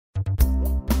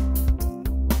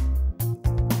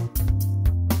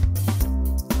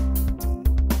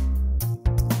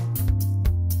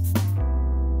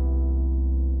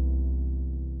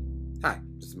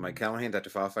Mike Callahan,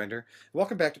 Dr. File Finder.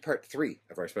 Welcome back to part 3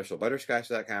 of our special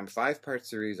Butterscotch.com 5-part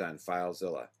series on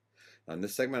FileZilla. In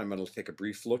this segment, I'm going to take a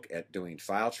brief look at doing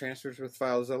file transfers with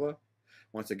FileZilla.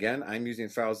 Once again, I'm using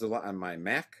FileZilla on my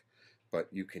Mac, but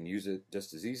you can use it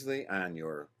just as easily on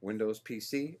your Windows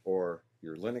PC or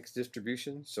your Linux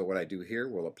distribution. So what I do here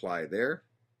will apply there.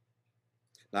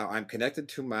 Now I'm connected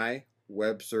to my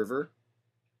web server,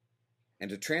 and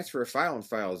to transfer a file in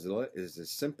FileZilla is as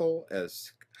simple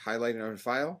as highlighting a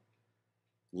file,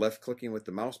 left-clicking with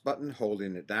the mouse button,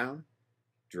 holding it down,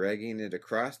 dragging it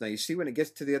across. Now you see when it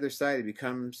gets to the other side, it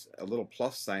becomes a little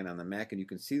plus sign on the Mac, and you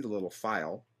can see the little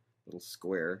file, little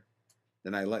square.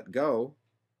 Then I let go,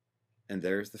 and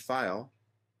there's the file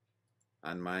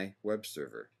on my web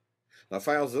server. Now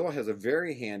FileZilla has a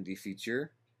very handy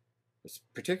feature,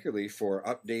 particularly for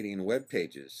updating web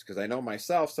pages, because I know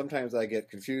myself sometimes I get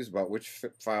confused about which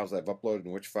files I've uploaded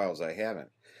and which files I haven't.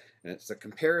 And it's a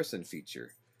comparison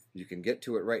feature. You can get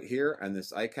to it right here on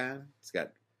this icon. It's got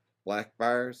black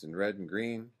bars and red and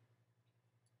green.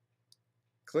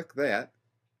 Click that,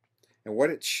 and what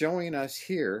it's showing us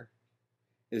here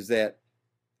is that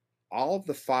all of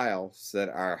the files that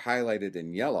are highlighted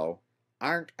in yellow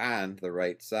aren't on the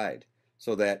right side,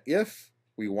 so that if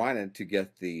we wanted to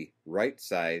get the right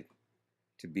side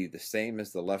to be the same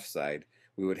as the left side,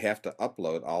 we would have to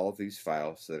upload all of these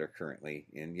files that are currently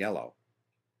in yellow.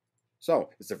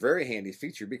 So it's a very handy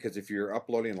feature, because if you're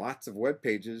uploading lots of web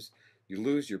pages, you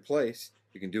lose your place.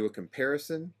 You can do a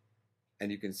comparison,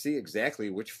 and you can see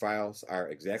exactly which files are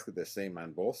exactly the same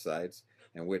on both sides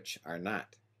and which are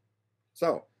not.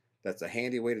 So that's a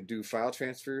handy way to do file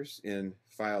transfers in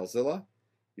FileZilla.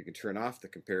 You can turn off the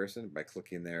comparison by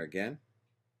clicking there again.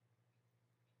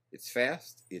 It's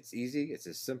fast, it's easy, it's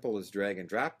as simple as drag and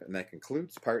drop, and that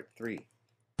concludes part 3.